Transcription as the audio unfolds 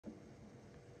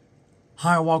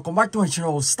Hi, welcome back to my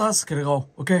channel. Stars, can go.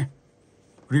 Okay.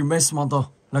 Grimace Mountain.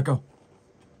 Let's go.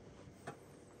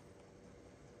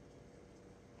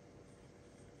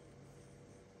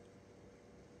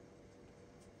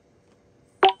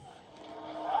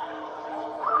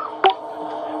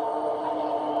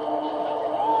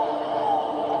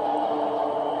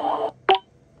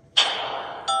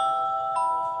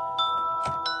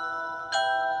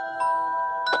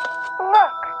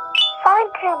 Look, find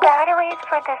 2 batteries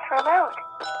for this remote.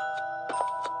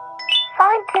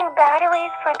 Find 2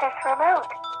 batteries for this remote.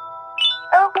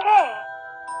 Okay.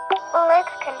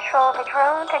 Let's control the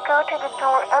drone to go to the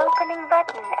door opening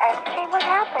button and see what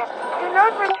happens. Do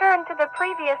not return to the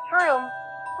previous room.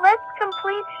 Let's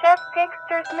complete Chef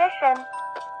Pigster's mission.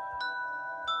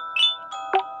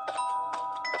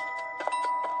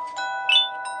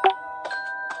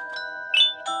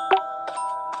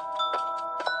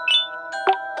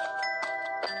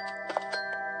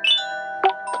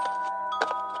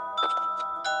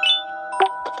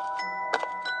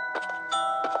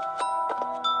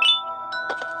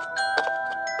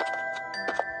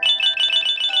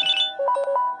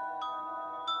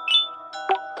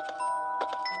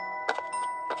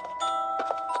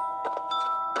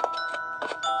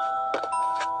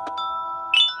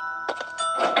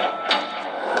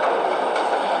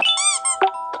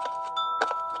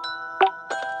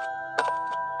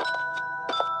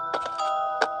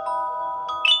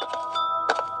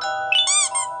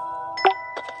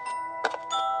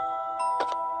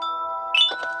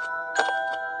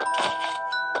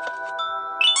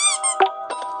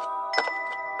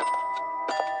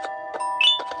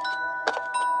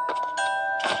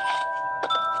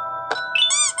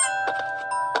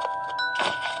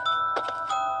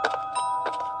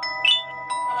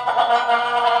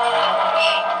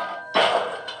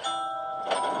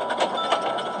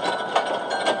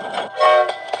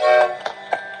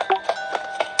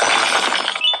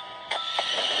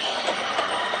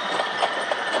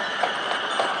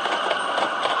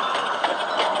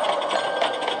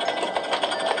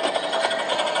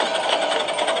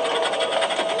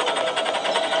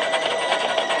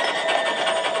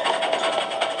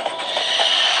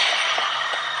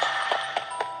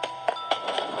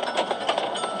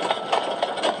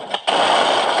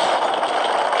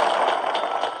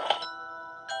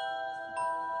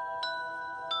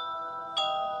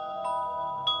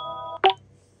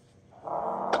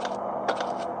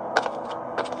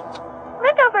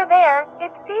 Look over there.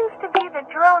 It seems to be the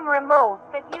drone remote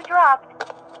that you dropped.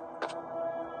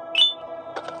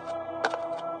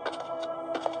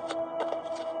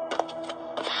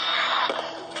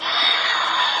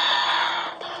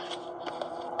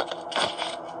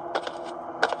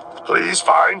 Please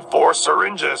find 4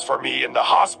 syringes for me in the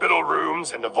hospital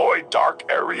rooms and avoid dark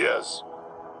areas.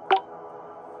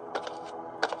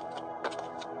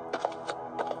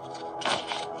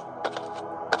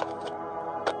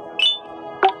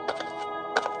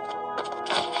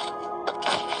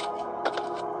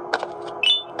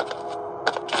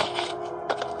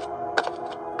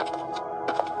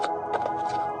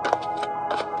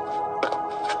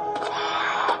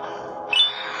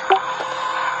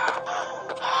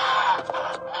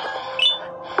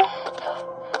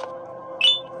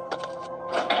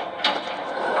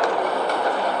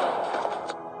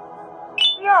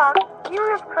 Yeah, you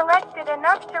have collected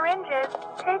enough syringes.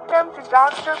 Take them to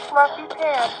Dr. Fluffy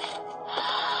Pants.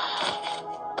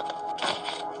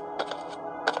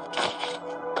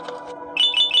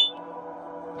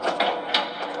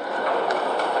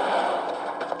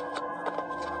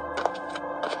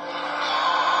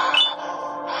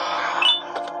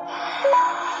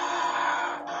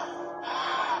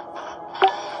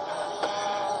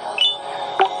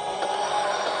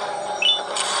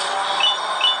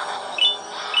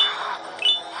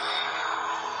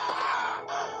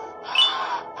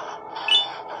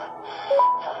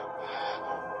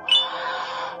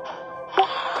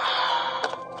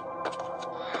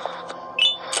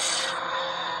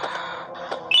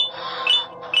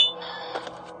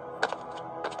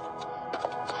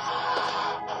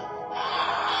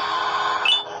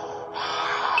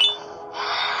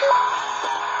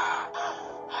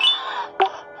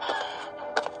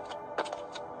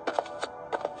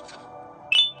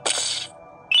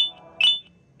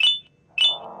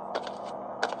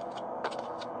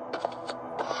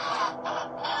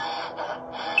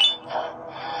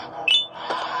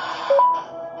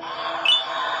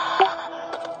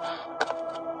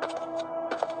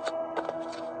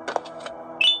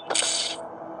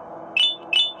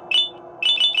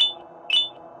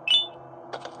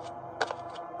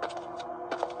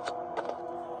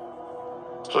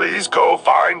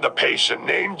 find the patient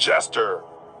named Jester.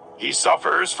 He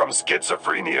suffers from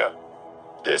schizophrenia.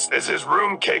 This is his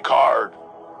room key card.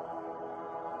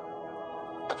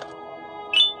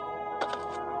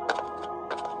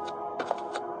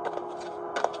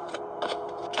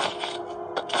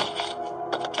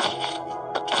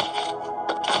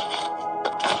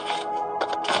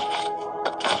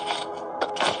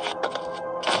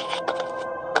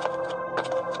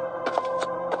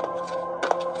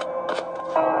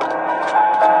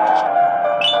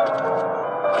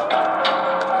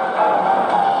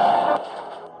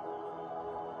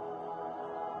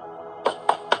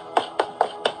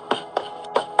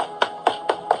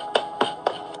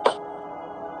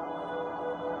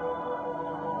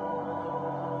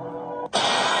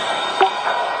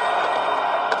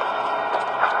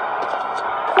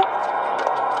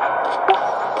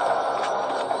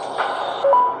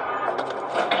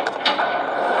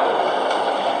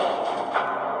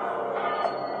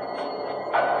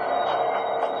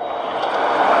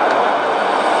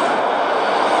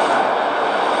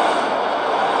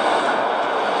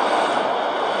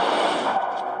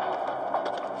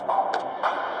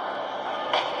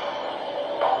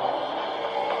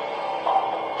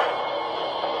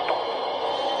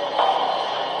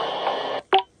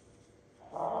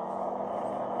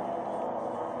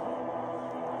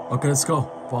 Ok, let's go.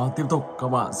 Và tiếp tục các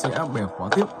bạn sẽ bẻ khóa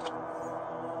tiếp.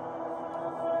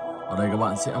 Ở đây các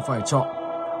bạn sẽ phải chọn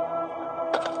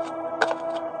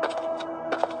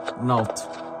Note.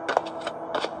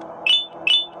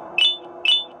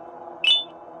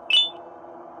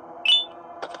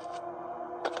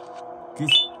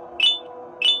 Kiss.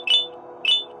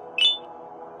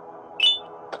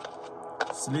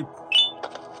 Sleep.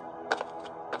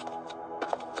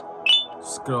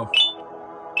 Scroll.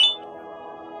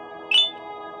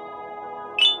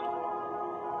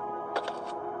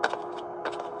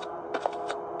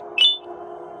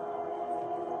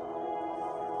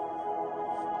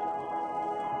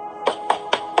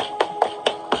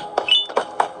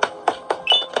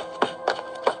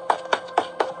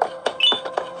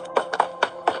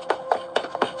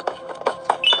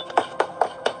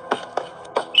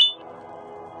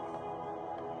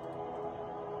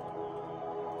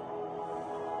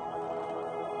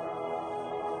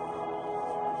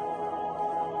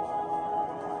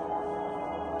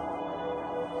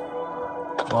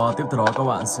 Và tiếp theo đó các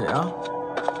bạn sẽ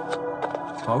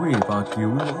phá hủy và cứu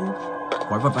những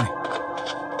quái vật này.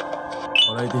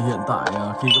 Ở đây thì hiện tại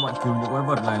khi các bạn cứu những quái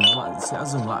vật này là các bạn sẽ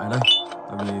dừng lại ở đây.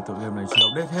 Tại vì tựa game này chưa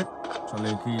update hết, cho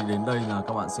nên khi đến đây là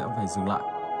các bạn sẽ phải dừng lại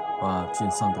và chuyển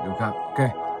sang tựa game khác. Ok,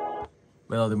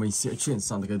 bây giờ thì mình sẽ chuyển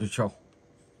sang tựa game tiếp theo.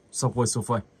 Subway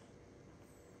Surfer.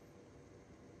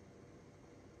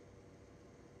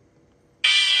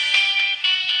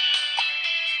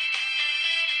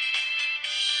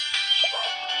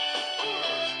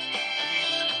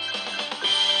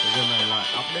 Game này lại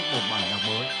update một bản nhạc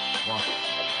mới. Wow.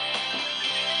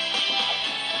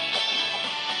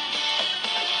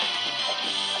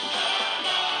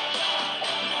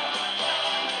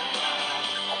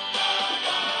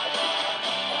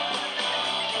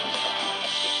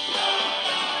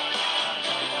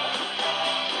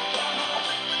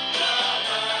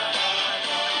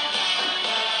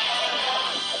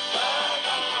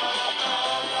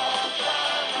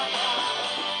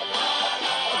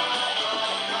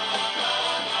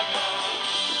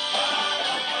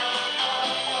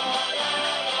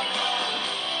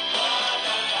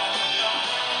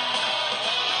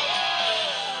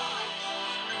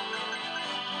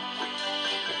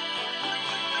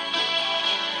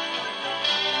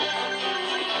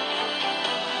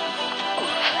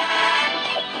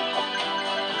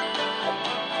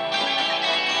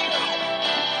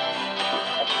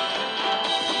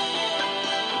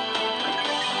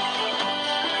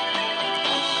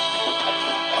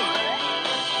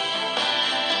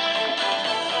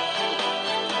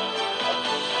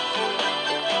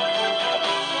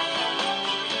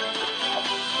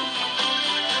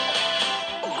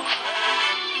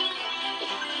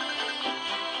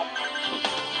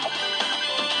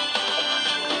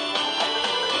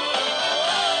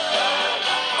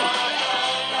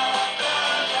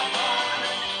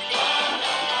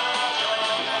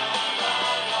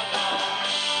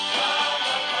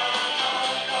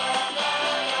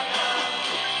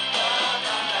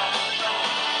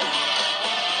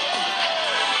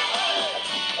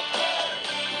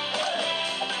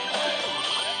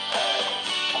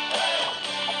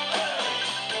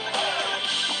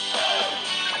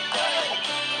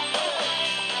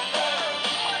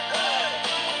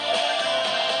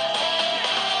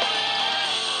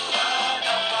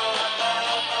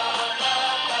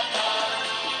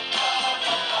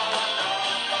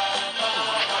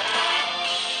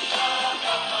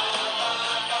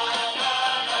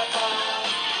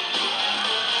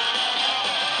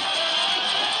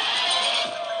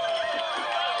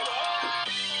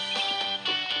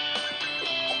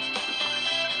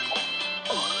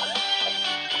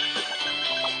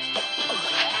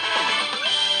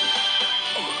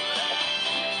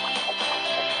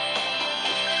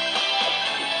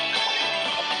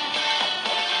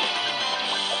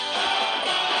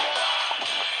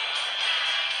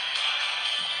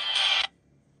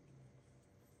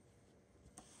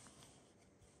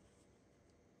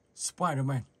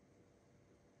 Spider-Man.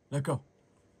 Let's go.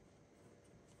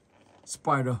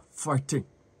 Spider fighting.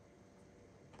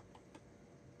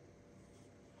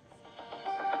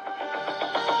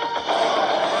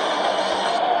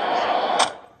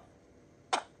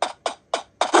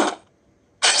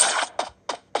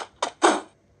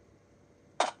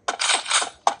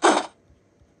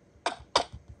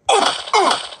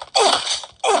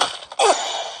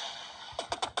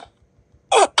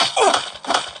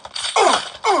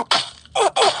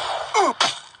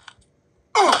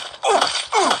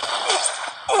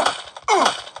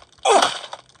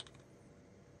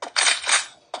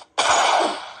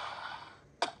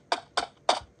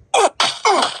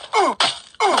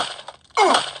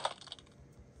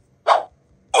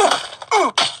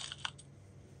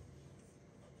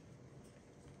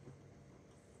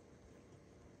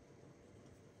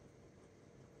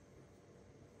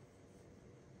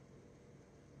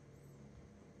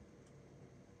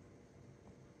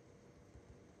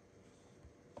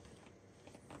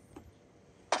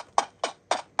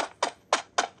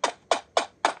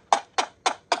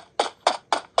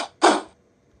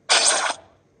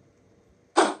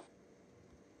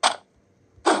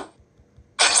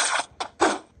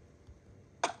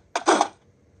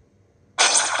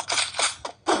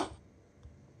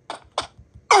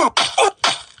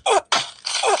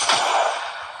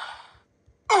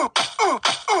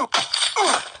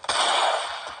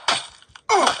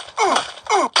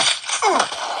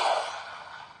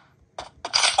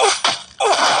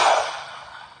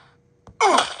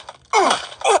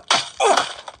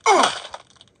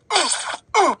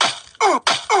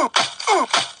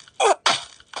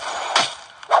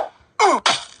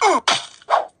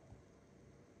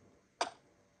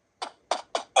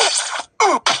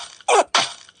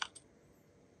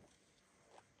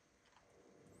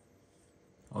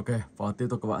 Ok, và tiếp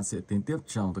tục các bạn sẽ tiến tiếp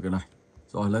trong tựa game này.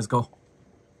 Rồi, let's go.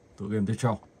 Tựa game tiếp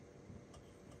theo.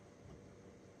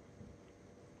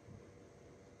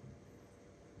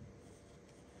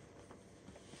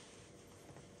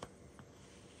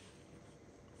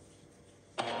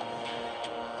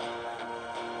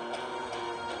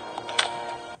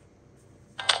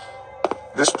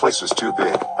 This place is too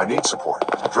big. I need support.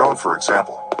 Drone, for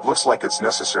example. Looks like it's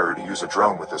necessary to use a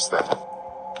drone with this thing.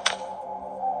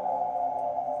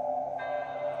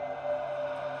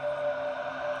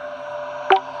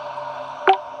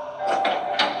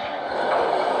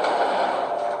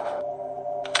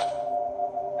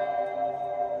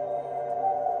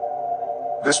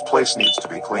 This place needs to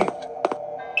be cleaned.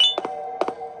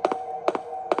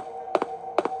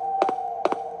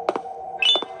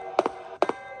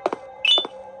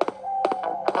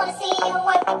 Wanna see you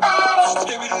work your body.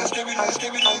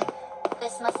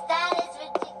 This my style is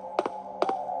ridiculous.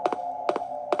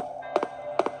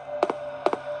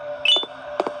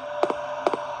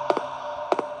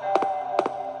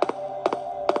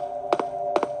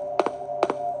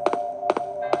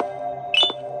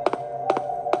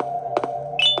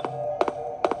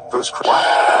 Those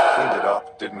I cleaned it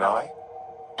up, didn't I?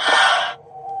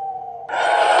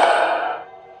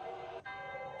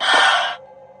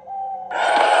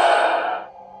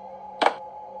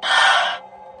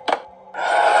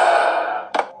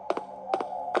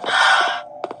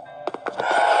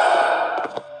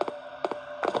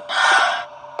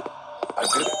 I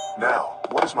did it. Now,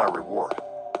 what is my reward?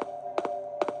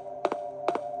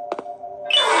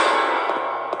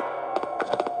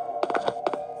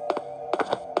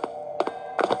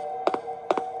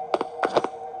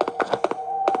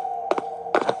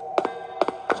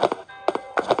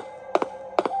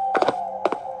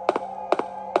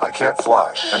 I can't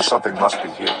fly, and something must be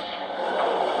here.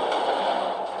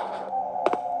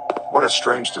 What a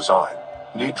strange design.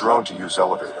 Need drone to use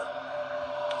elevator.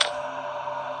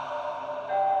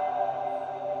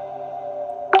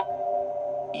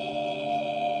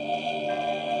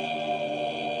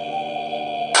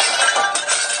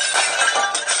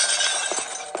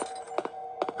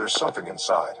 There's something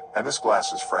inside, and this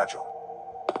glass is fragile.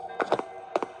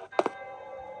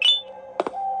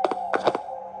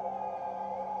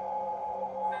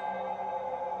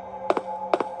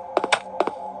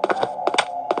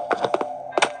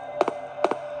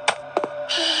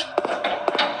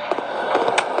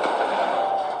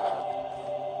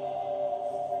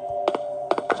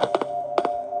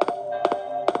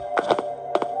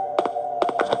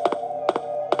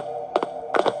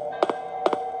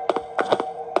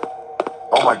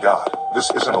 Oh my god, this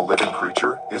isn't a living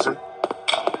creature, is it?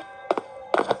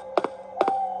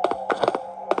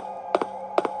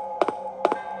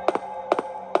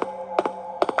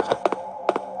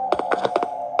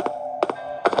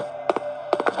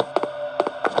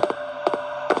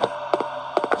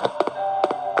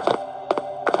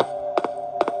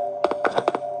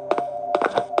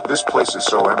 This place is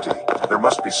so empty. There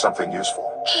must be something useful.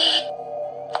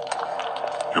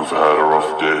 You've had a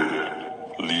rough day.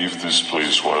 Leave this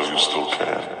place while you still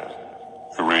can.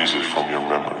 Erase it from your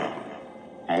memory.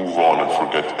 Move on and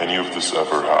forget any of this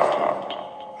ever happened.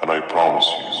 And I promise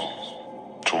you,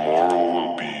 tomorrow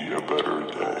will be a better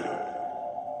day.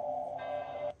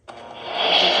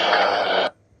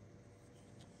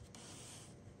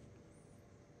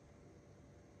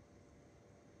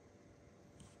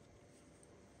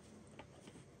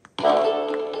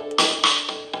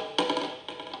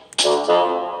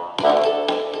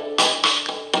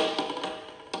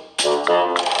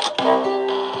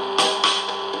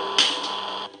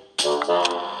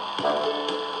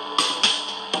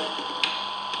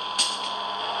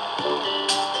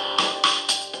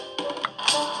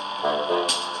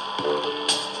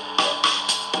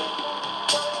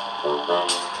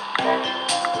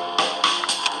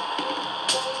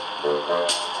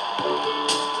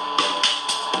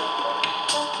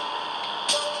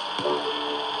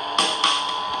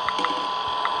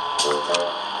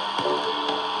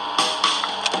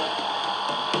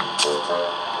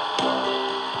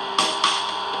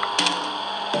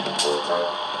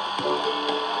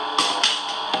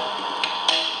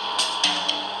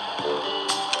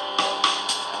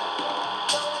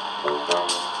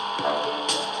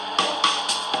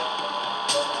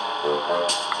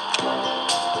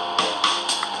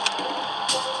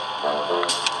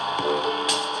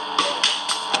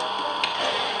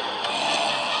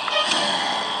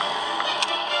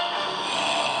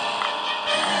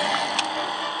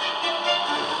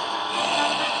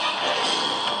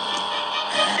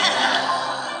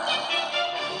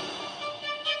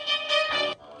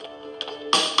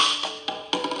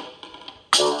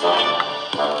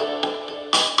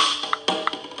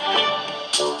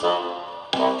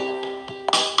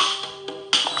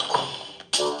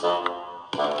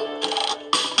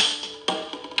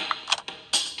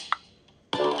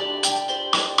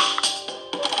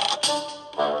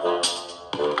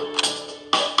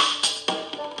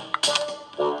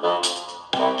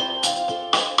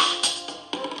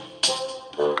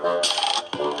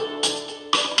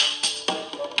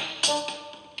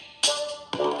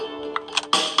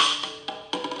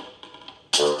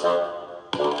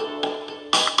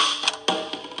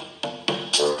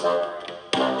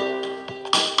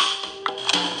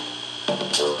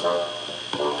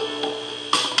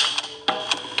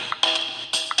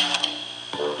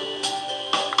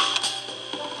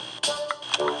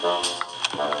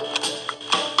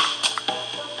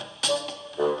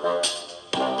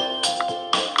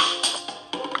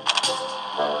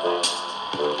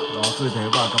 Đó, cứ thế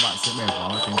và các bạn sẽ bẻ khóa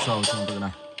cánh sâu trong tự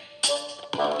này.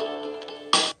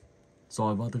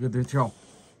 Rồi vào từ tiếp theo,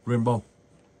 Rainbow,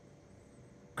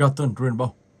 Garten Rainbow.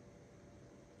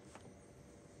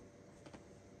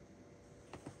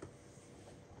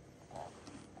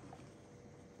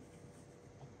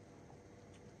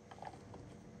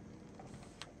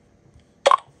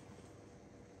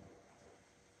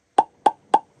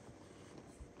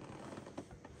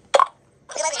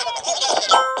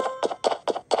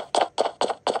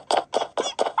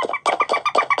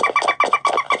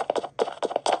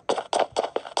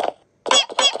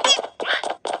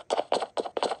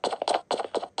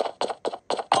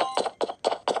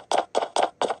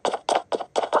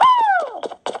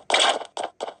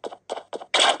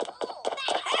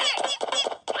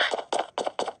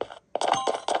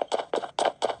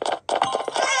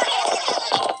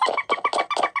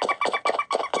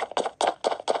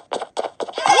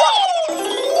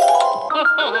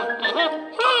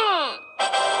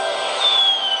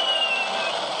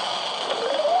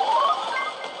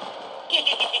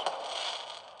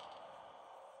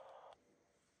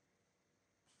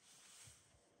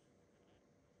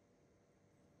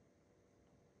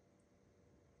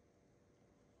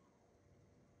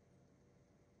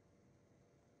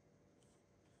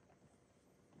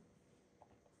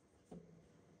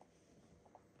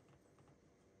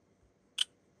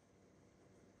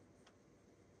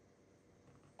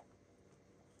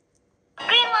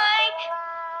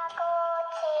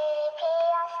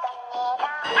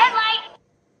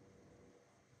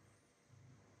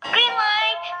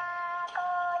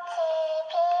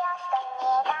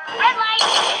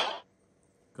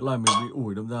 Cái lời mình bị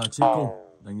ủi đâm ra chết cùng.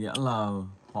 Đáng nghĩa là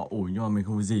họ ủi nhưng mà mình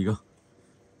không có gì cơ.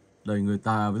 Đây người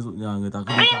ta, ví dụ như là người ta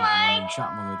cứ đi thẳng mà mình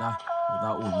chạm vào người ta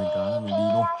ủi mình cái là mình đi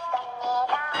luôn.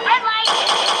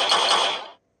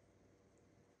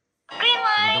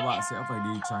 Và các bạn sẽ phải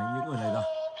đi tránh những người này ra.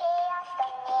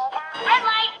 Red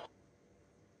light!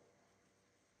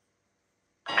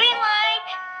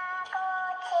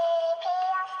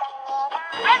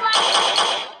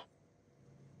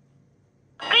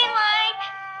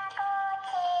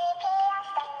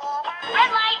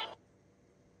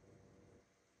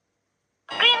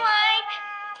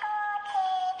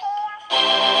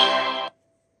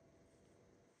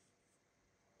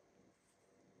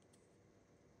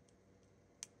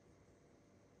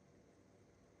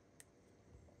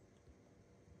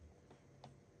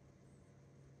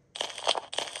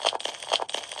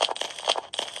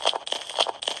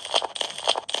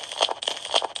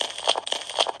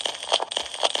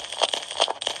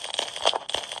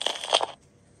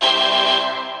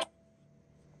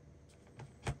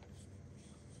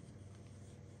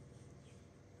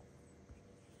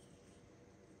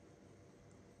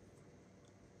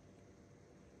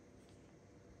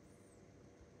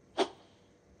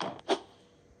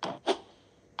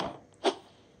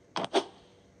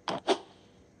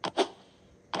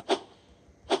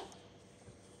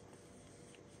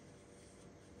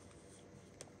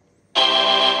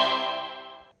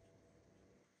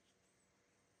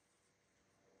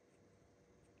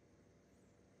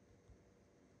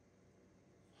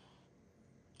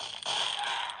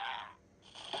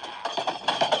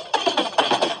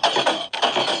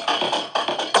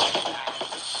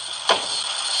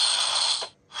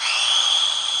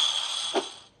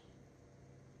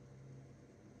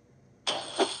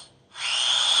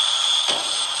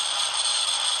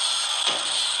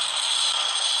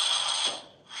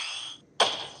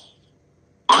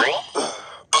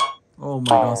 Oh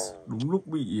my god, đúng lúc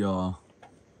bị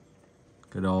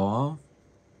cái đó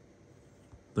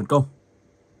tấn công.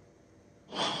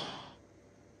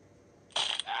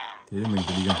 Thế thì mình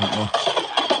phải đi cẩn thận thôi.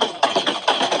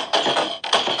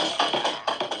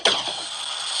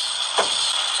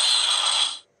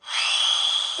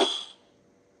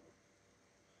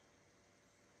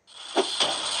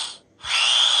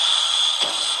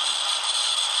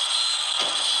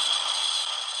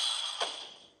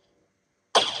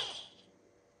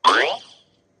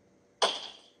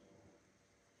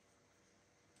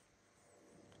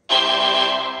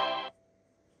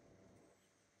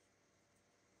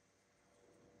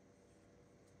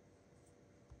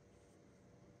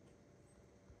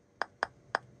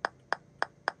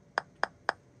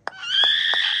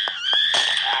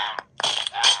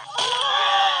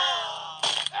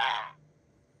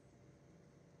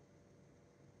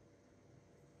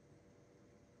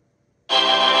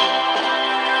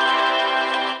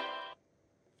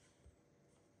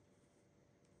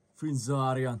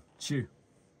 Finzarian, chill.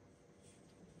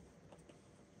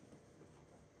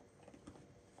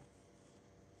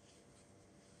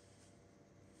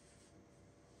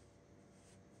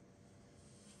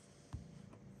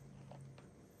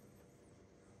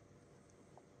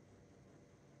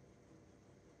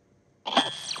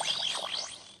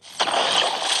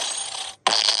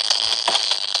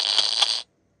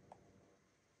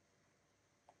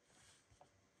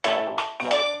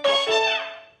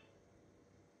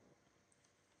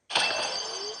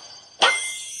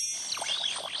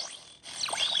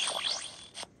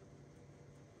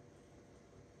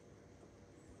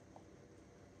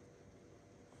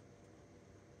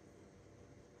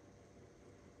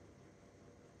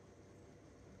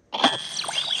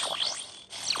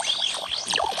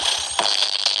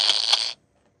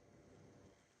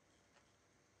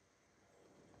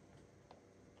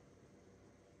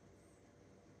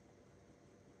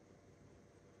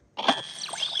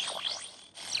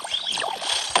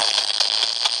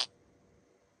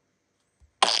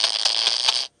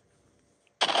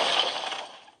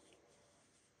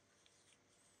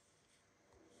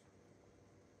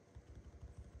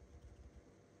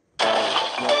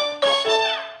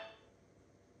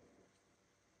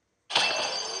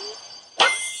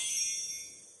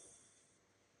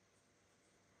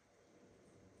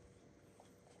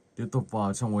 Tiếp tục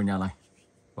vào trong ngôi nhà này.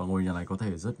 Và ngôi nhà này có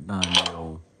thể rất là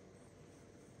nhiều.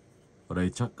 Ở đây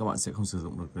chắc các bạn sẽ không sử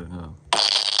dụng được cái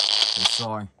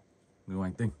soi người ngoài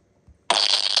hành tinh.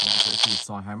 Các bạn sẽ chỉ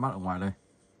soi hai mắt ở ngoài đây.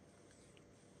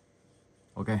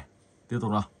 Ok, tiếp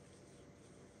tục nào.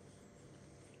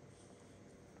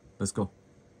 Let's go.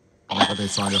 Các bạn có thể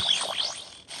soi được.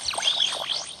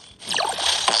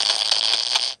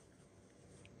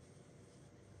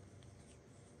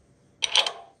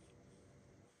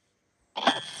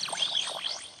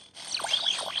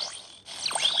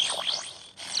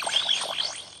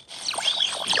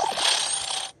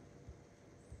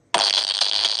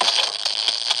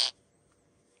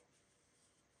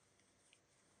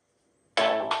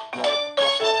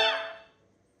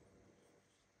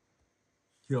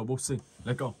 Here, boxing.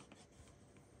 Let's go.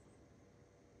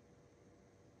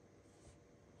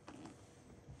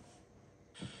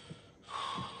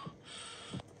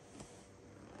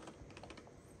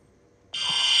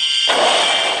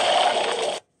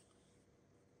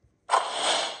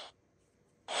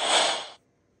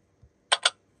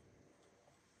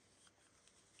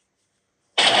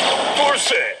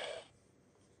 Force it!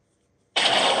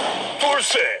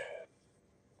 Force it!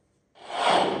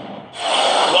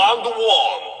 Round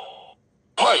one.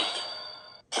 Fight!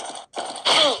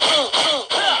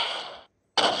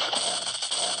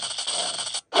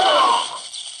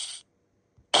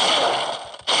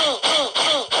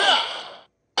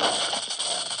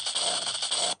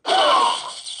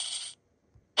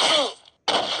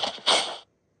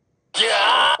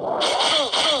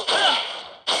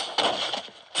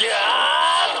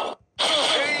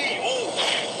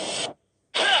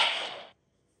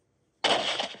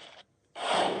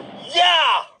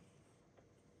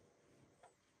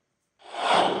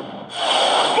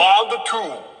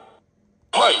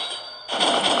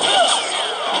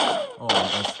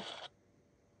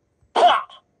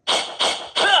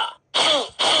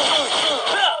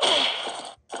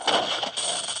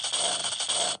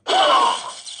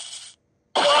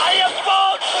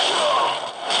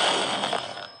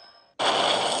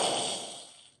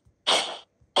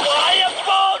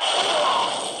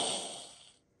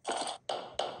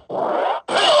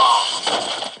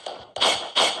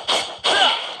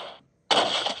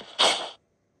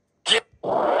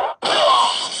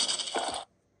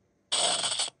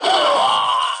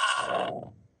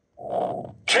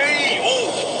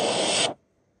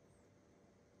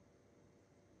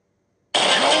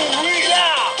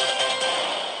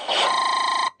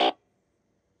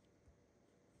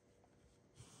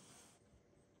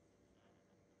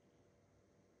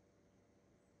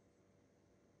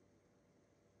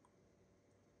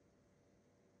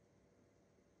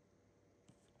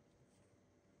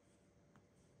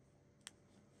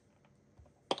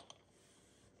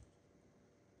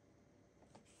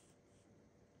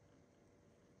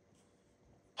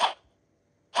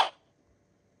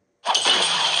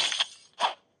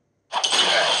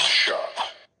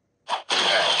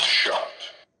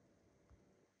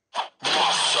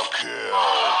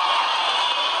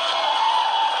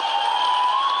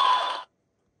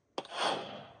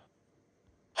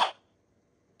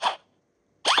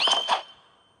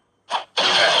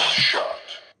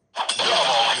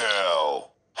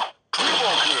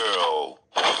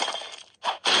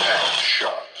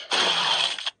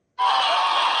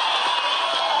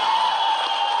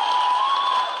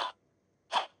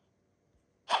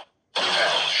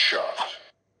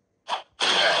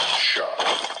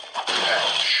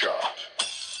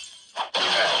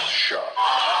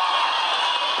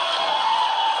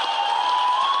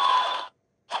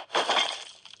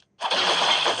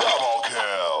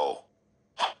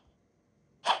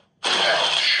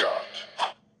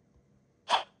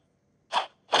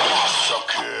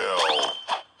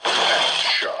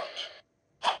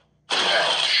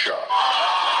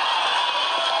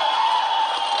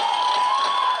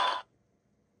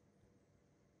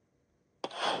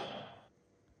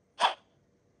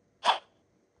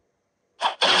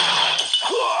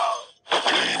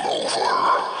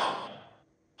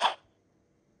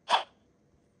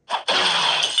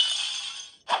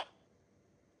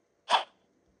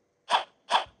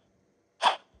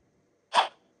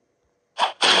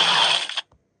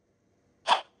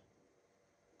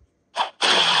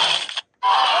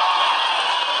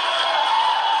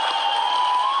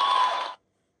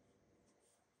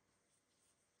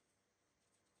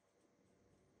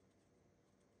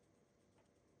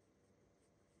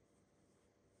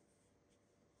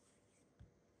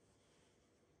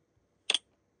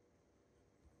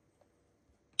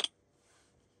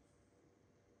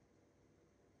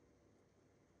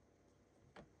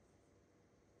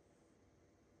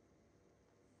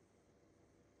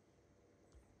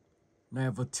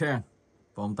 Never ten.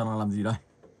 Và ông ta đang làm gì đây?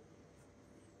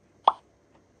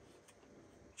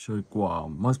 Chơi quả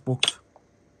Matchbox.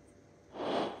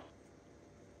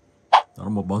 Đó là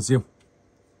một báo diêm.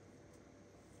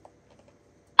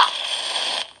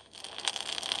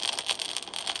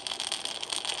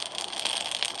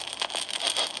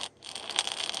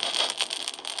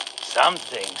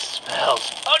 Something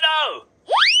smells. Oh no!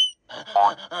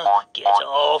 Get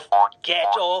off!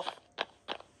 Get off!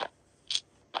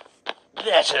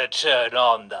 Better turn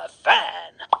on the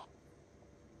fan.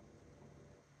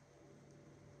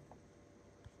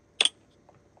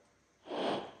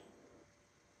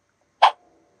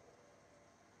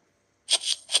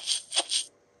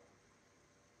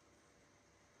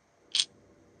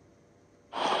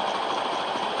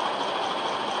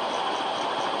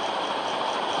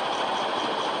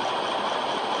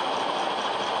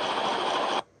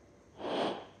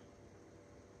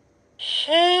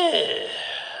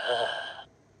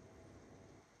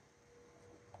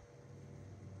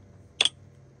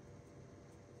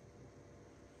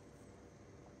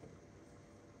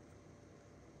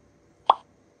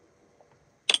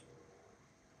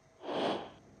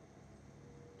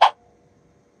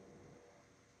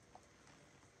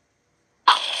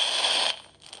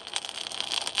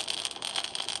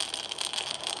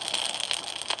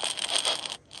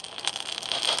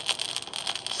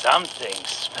 Something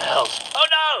smells. Oh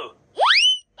no!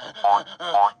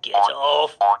 Get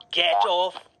off! Get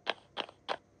off!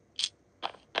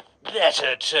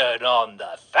 Better turn on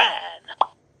the fan.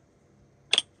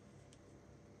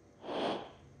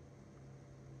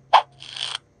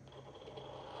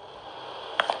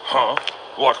 Huh?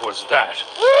 What was that?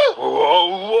 Whoa, whoa,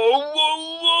 whoa,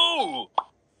 whoa!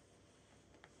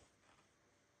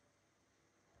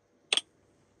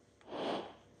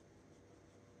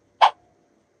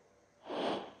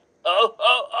 Oh,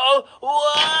 oh, oh,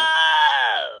 whoa!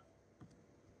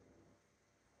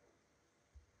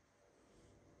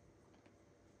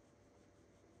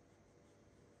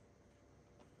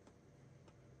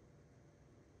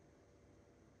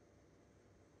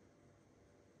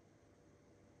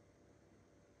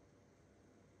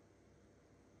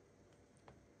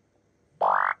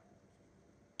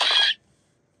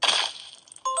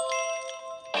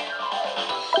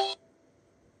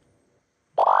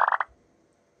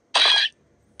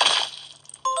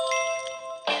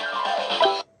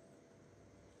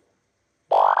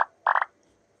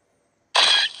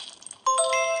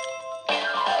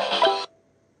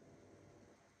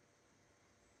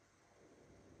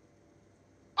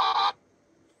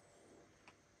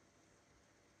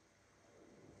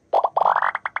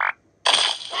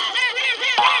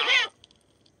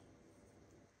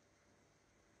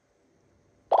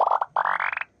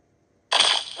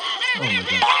 Oh my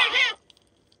god.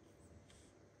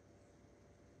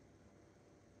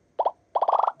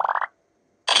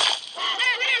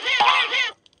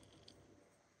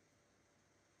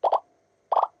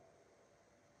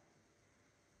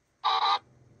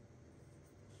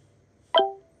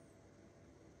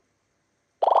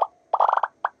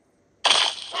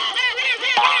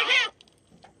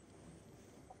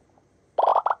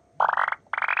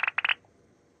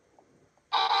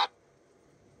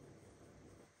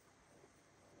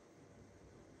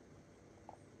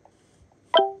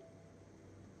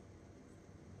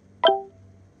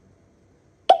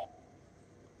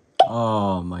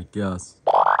 Oh my god.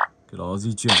 Cái đó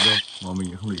di chuyển được mà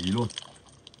mình không để ý luôn.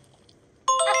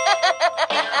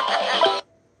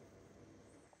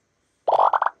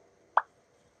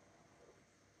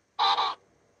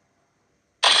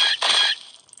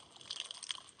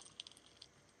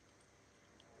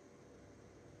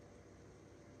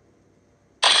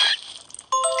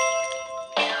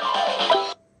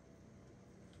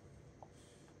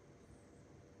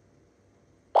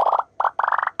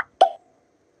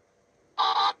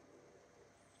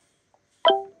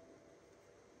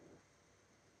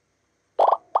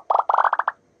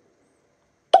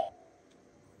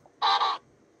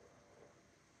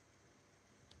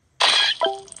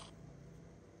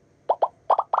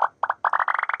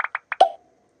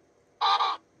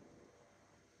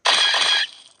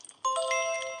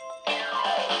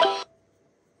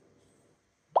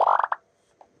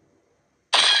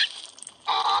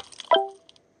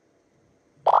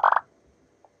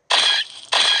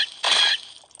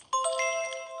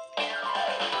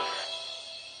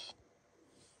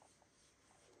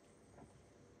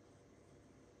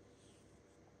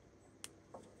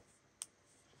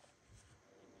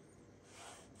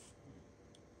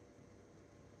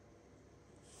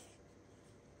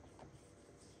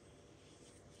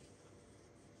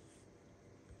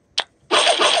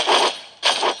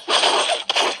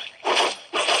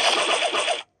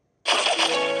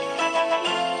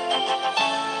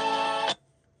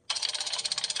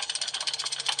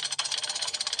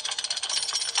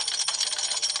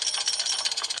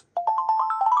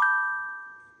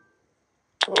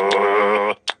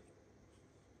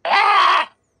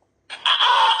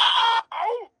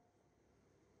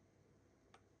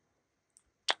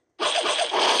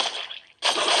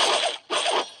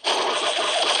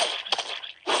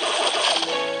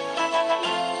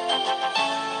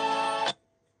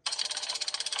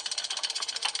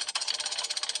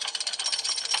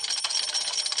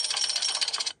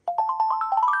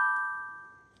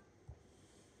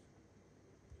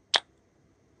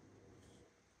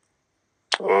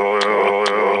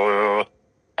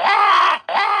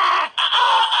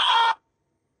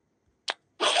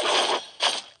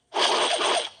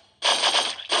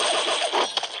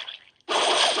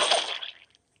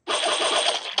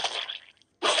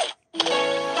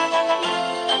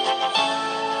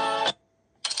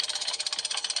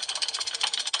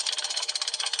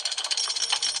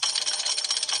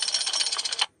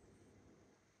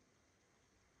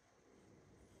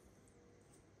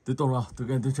 Tiếp tục nào, từ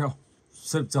game tiếp theo.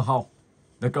 Save the house.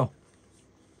 Let's go.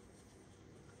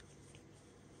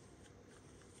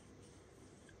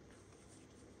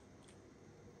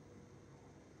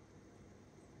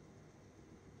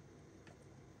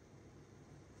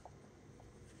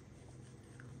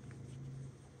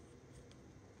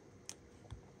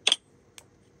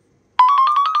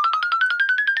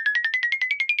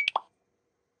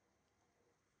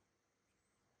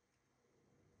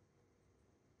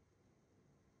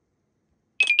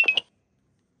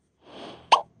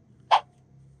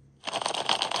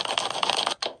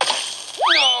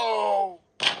 No!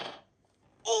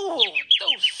 Ooh,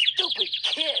 those stupid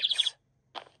kids!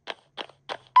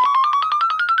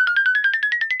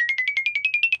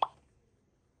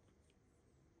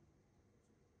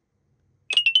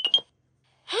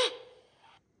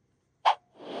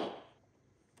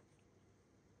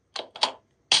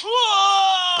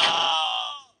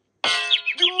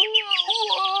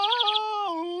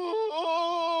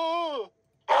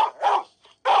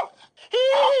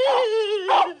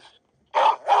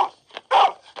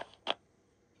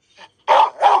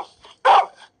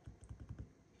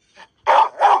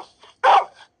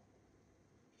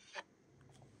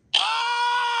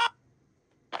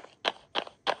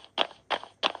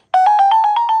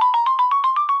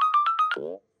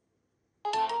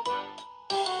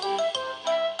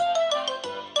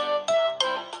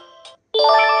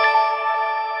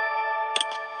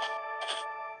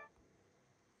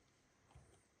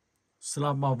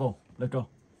 Slap Marvel. Let's go.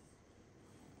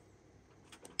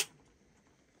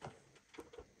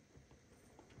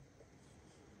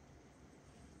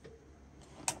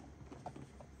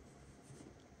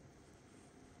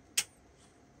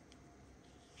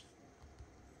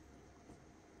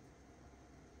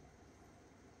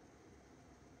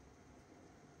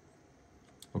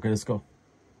 Okay, let's go.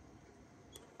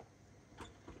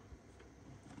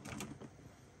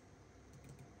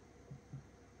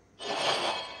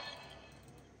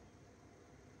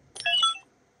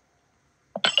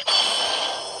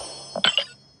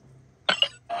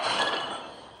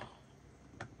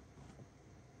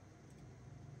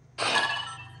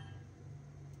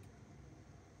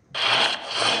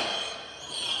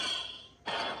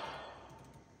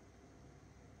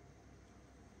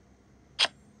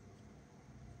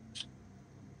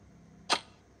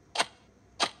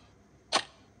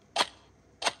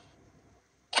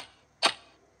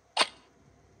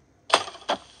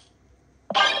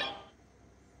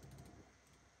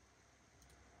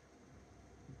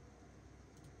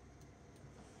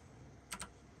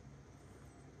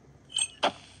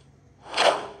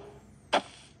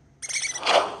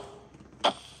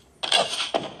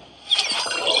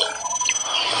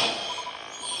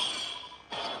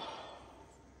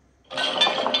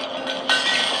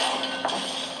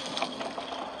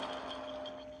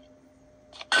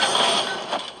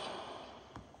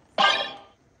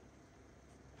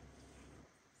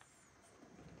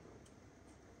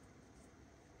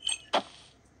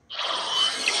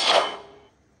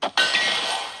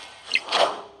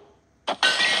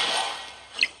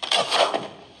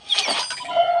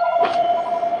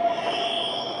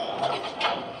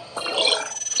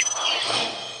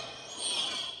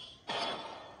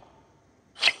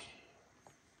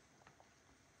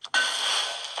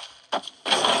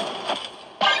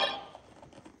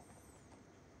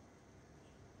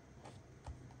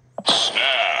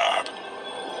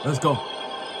 Let's go.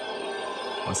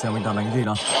 Và xem anh ta đánh cái gì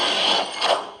nào.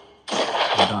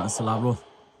 Anh ta slap luôn.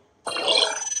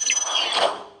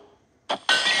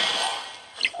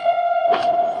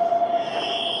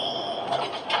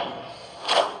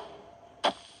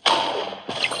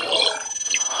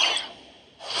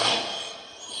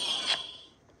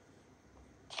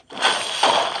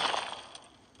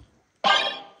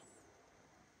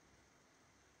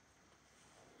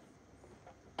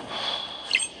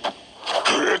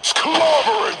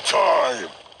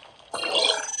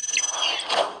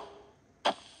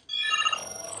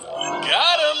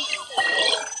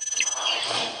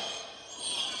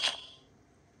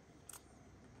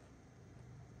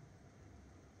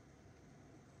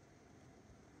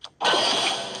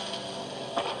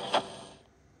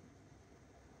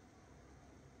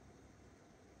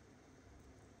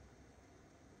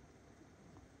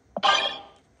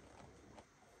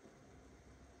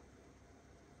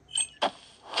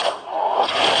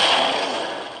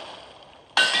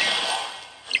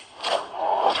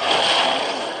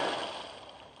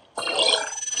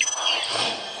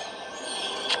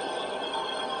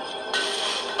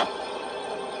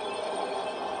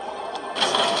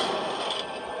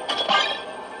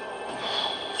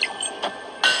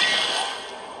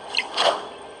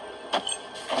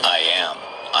 I am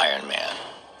Iron Man.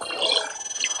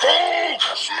 Hulk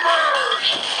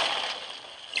smash!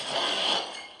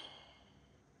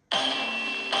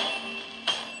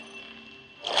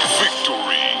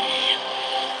 Victory!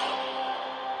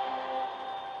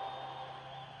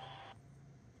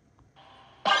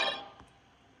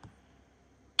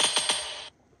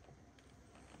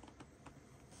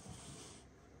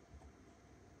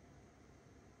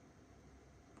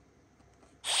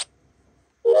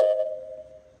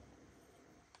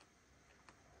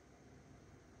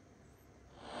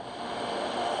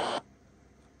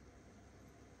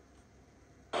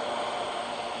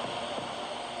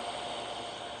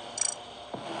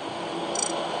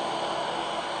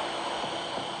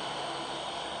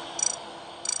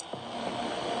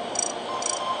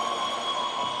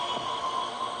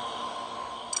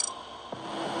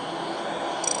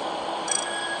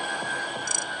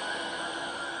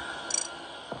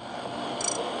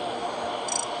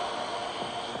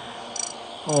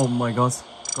 Oh my god,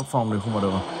 các phòng đều không vào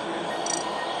được rồi.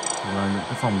 Là những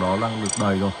cái phòng đó đang được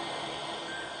đầy rồi.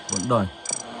 Vẫn đầy.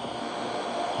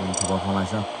 Mình thử vào phòng này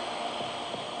xem.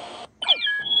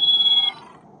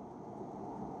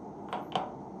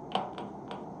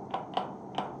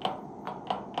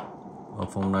 Ở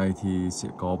phòng này thì sẽ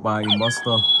có 3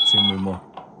 imposter trên 11.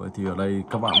 Vậy thì ở đây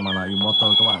các bạn mà là imposter,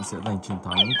 các bạn sẽ giành chiến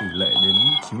thắng tỷ lệ đến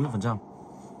 90%.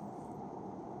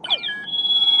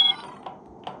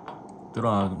 Tức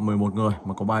là 11 người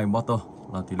mà có 3 imposter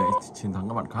là tỷ lệ chiến thắng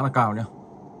các bạn khá là cao nhé.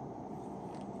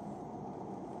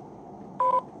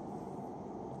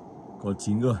 Có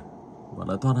 9 người và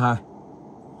đã thoát 2.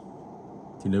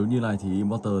 Thì nếu như này thì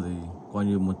imposter thì coi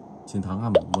như một chiến thắng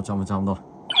hẳn 100% rồi.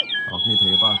 Đó, như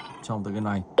thế và trong tựa game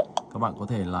này các bạn có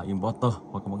thể là imposter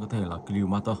hoặc các bạn có thể là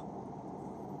Grimace.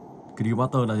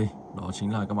 Grimace là gì? Đó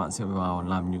chính là các bạn sẽ vào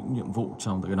làm những nhiệm vụ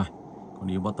trong tựa game này. Còn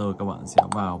imposter các bạn sẽ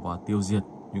vào và tiêu diệt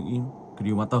những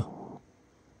Grimace.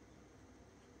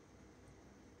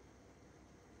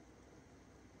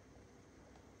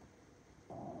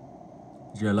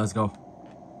 Yeah, let's go.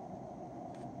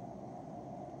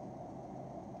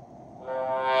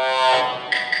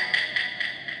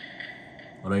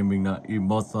 Ở đây mình là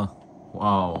imposter.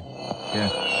 Wow.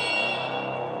 Ok.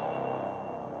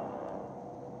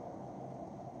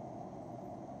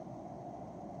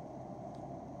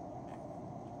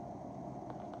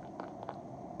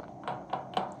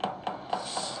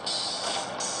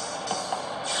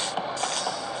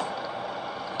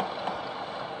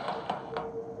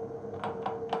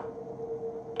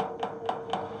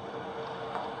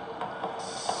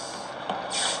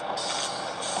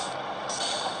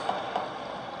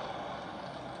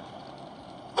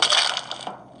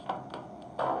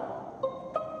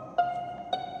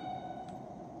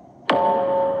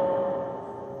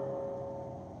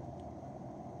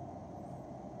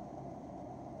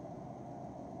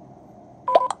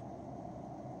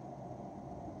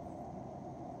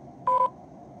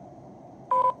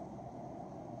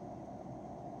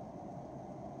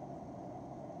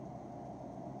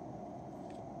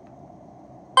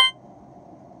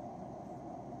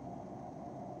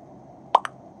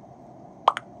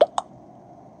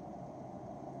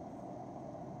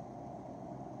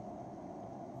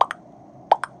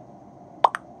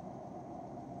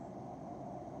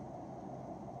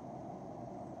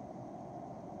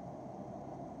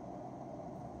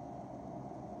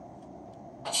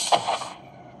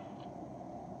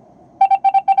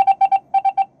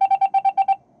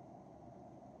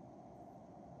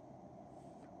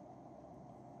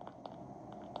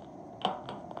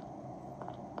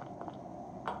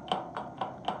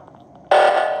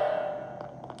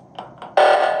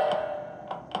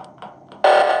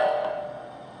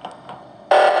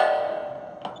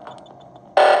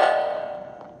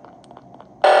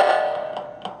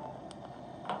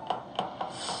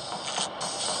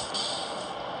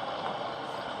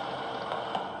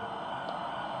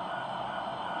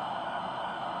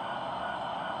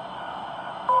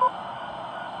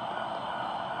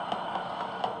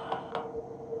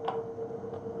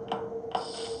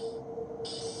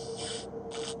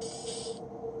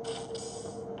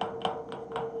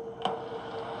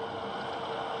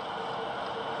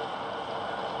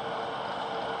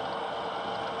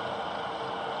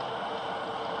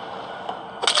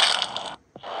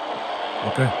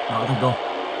 Ok, đã thành công.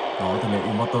 Đó, tỷ lệ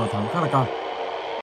imposter thắng khá là cao.